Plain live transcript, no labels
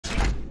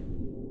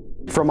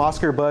From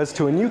Oscar buzz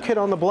to a new kid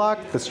on the block,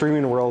 the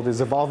streaming world is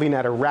evolving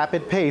at a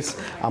rapid pace.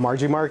 I'm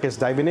RJ Marcus,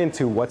 diving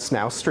into what's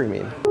now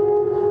streaming.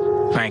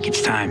 Frank,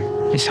 it's time.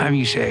 It's time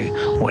you say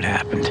what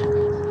happened.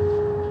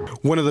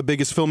 One of the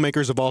biggest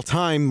filmmakers of all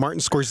time, Martin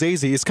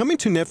Scorsese, is coming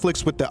to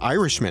Netflix with The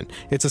Irishman.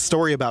 It's a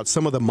story about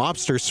some of the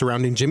mobsters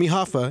surrounding Jimmy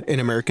Hoffa,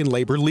 an American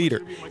labor leader.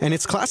 And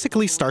it's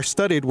classically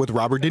star-studded with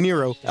Robert De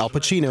Niro, Al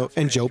Pacino,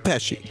 and Joe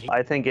Pesci.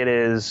 I think it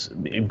is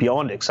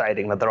beyond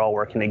exciting that they're all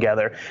working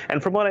together.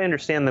 And from what I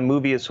understand, the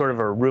movie is sort of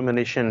a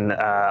rumination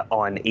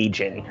on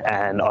aging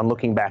and on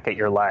looking back at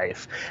your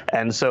life.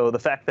 And so the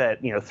fact that,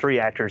 three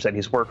actors that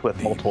he's worked with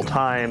multiple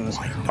times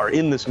are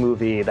in this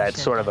movie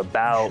that's sort of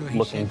about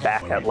looking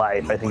back at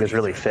life, I think is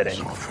really fitting.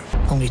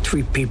 Only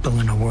 3 people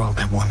in the world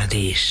have one of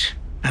these,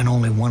 and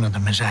only one of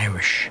them is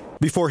Irish.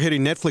 Before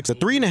hitting Netflix, a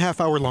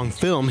 3.5-hour-long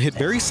film hit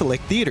very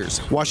select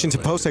theaters.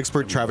 Washington Post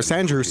expert Travis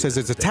Andrews says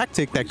it's a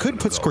tactic that could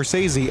put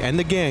Scorsese and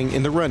the gang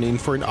in the running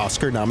for an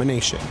Oscar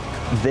nomination.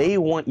 They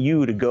want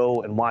you to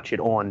go and watch it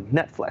on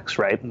Netflix,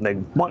 right? They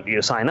want you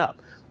to sign up.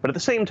 But at the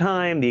same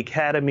time, the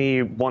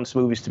Academy wants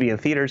movies to be in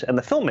theaters, and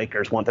the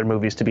filmmakers want their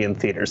movies to be in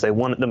theaters. They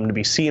want them to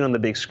be seen on the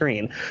big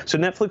screen. So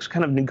Netflix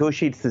kind of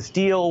negotiates this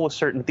deal with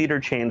certain theater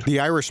chains. The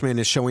Irishman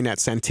is showing at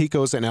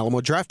Santikos and Alamo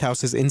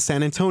Drafthouses in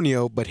San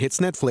Antonio, but hits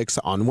Netflix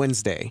on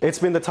Wednesday. It's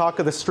been the talk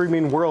of the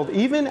streaming world,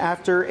 even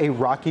after a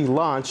rocky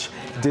launch.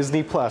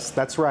 Disney Plus,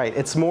 that's right,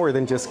 it's more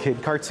than just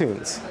kid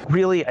cartoons.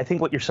 Really, I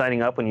think what you're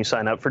signing up when you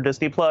sign up for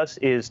Disney Plus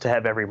is to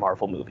have every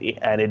Marvel movie,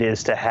 and it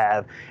is to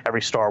have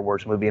every Star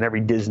Wars movie and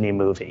every Disney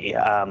movie.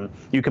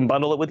 You can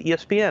bundle it with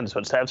ESPN, so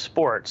it's to have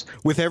sports.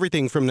 With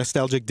everything from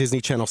nostalgic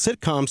Disney Channel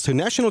sitcoms to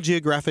National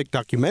Geographic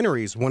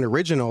documentaries, one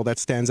original that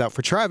stands out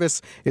for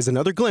Travis is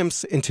another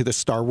glimpse into the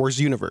Star Wars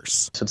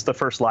universe. It's the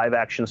first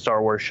live-action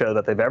Star Wars show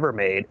that they've ever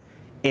made,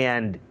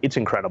 and it's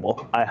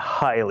incredible. I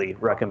highly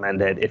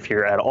recommend it if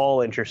you're at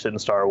all interested in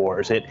Star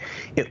Wars. It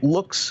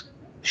looks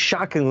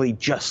shockingly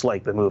just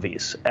like the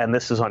movies, and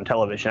this is on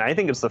television. I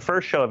think it's the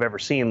first show I've ever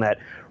seen that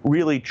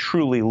really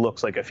truly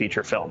looks like a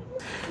feature film.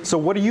 So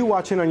what are you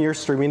watching on your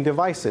streaming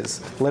devices?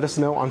 Let us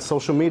know on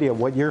social media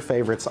what your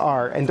favorites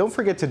are, and don't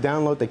forget to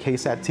download the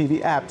KSAT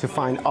TV app to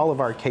find all of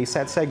our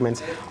KSAT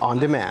segments on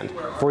demand.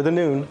 For the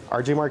noon,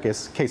 RJ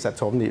Marcus, KSAT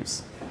 12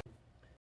 News.